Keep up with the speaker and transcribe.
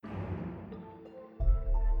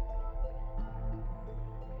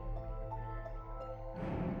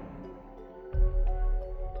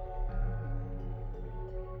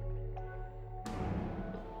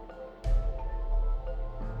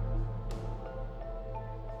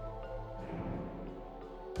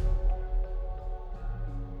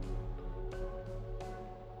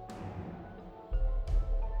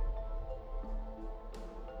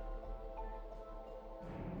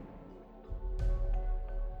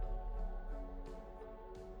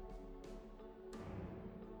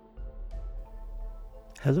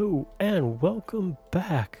Hello and welcome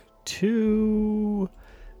back to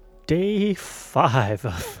day 5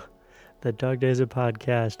 of the Dog Days of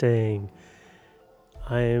Podcasting.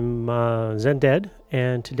 I'm Zended,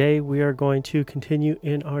 and today we are going to continue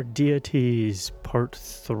in our Deities part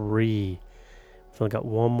 3. I've only got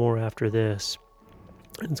one more after this,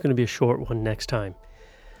 and it's going to be a short one next time.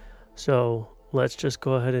 So let's just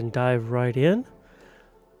go ahead and dive right in.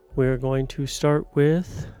 We're going to start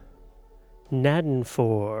with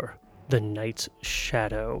Nadenfor, the Night's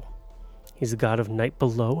Shadow. He's the god of night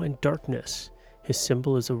below and darkness. His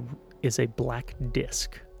symbol is a black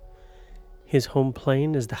disc. His home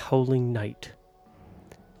plane is the Howling Night.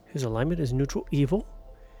 His alignment is neutral evil.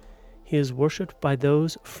 He is worshipped by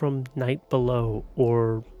those from night below,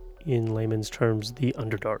 or in layman's terms, the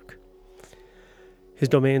Underdark. His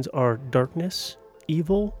domains are darkness,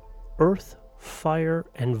 evil, earth, fire,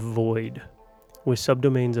 and void, with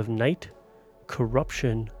subdomains of night,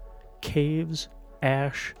 corruption, caves,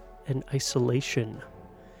 ash, and isolation.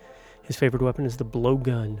 His favorite weapon is the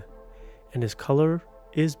blowgun, and his color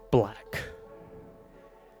is black.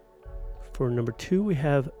 For number 2, we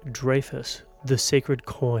have Dreyfus, the Sacred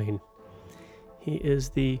Coin. He is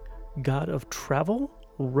the god of travel,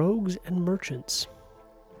 rogues, and merchants.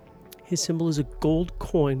 His symbol is a gold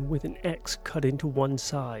coin with an X cut into one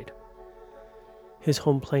side. His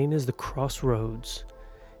home plane is the Crossroads,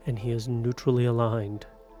 and he is neutrally aligned.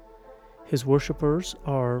 His worshippers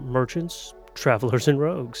are merchants, travelers, and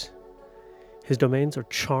rogues. His domains are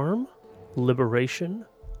charm, liberation,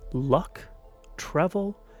 luck,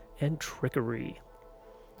 travel, and trickery,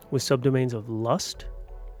 with subdomains of lust,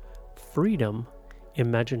 freedom,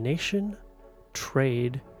 imagination,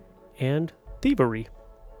 trade, and thievery.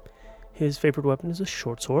 His favorite weapon is a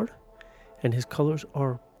short sword, and his colors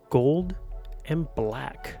are gold and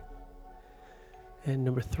black. And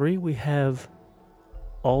number 3, we have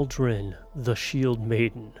Aldrin, the Shield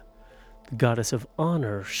Maiden, the goddess of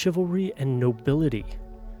honor, chivalry, and nobility.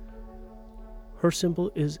 Her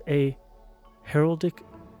symbol is a heraldic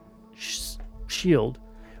shield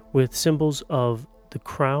with symbols of the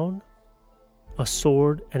crown, a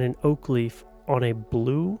sword, and an oak leaf on a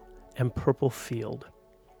blue and purple field.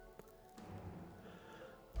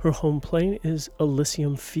 Her home plane is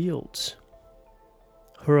Elysium Fields.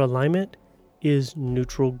 Her alignment is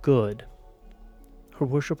neutral good. Her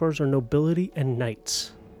worshippers are nobility and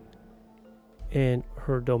knights. And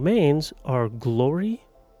her domains are glory,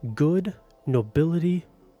 good, nobility,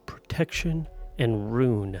 protection, and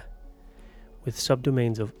rune, with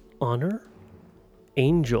subdomains of honor,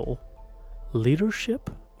 angel,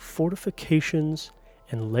 leadership, fortifications,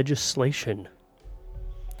 and legislation.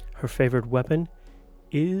 Her favorite weapon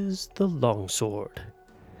is the longsword,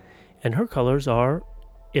 and her colors are,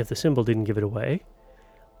 if the symbol didn't give it away,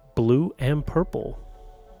 blue and purple.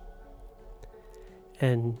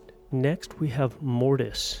 And next we have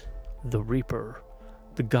Mortis, the Reaper,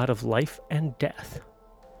 the god of life and death.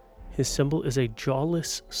 His symbol is a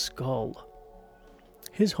jawless skull.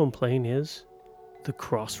 His home plane is the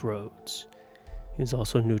Crossroads. He is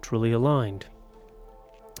also neutrally aligned.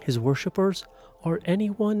 His worshippers are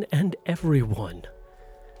anyone and everyone.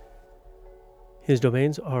 His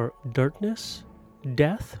domains are darkness,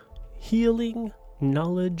 death, healing,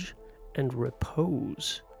 knowledge, and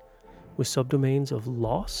repose, with subdomains of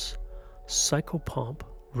loss, psychopomp,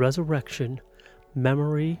 resurrection,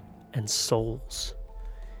 memory, and souls.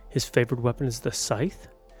 His favorite weapon is the scythe,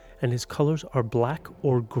 and his colors are black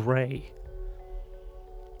or gray.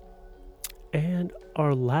 And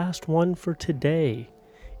our last one for today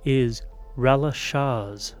is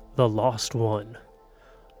Relashaz, the Lost One,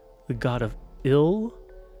 the god of ill,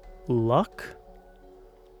 luck,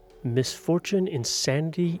 misfortune,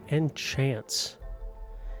 insanity, and chance.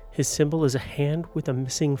 His symbol is a hand with a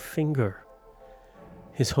missing finger.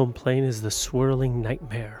 His home plane is the Swirling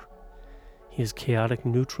Nightmare. He is chaotic,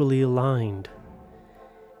 neutrally aligned.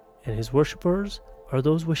 And his worshippers are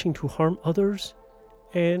those wishing to harm others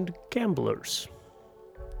and gamblers.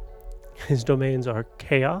 His domains are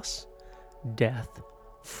chaos, death,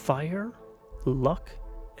 fire, luck,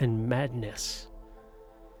 and madness.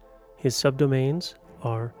 His subdomains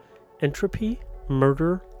are entropy,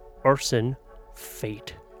 murder, arson,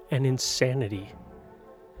 fate, and insanity.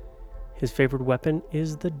 His favorite weapon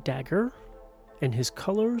is the dagger, and his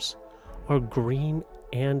colors are green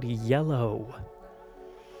and yellow.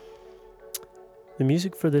 The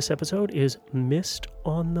music for this episode is Mist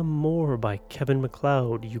on the Moor by Kevin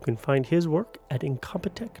MacLeod. You can find his work at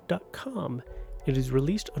incompetech.com. It is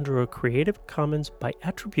released under a Creative Commons by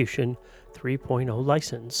Attribution 3.0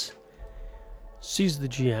 license. Seize the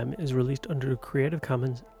GM is released under a Creative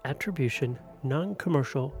Commons Attribution,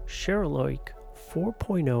 Non-Commercial, Share-alike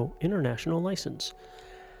 4.0 International License.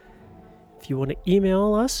 If you want to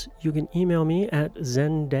email us, you can email me at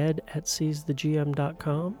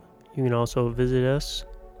zendead@seizethegm.com. You can also visit us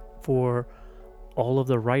for all of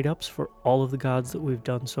the write-ups for all of the gods that we've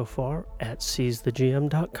done so far at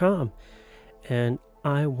seizethegm.com. And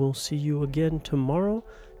I will see you again tomorrow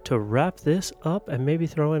to wrap this up and maybe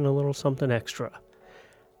throw in a little something extra.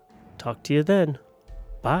 Talk to you then.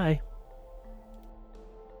 Bye.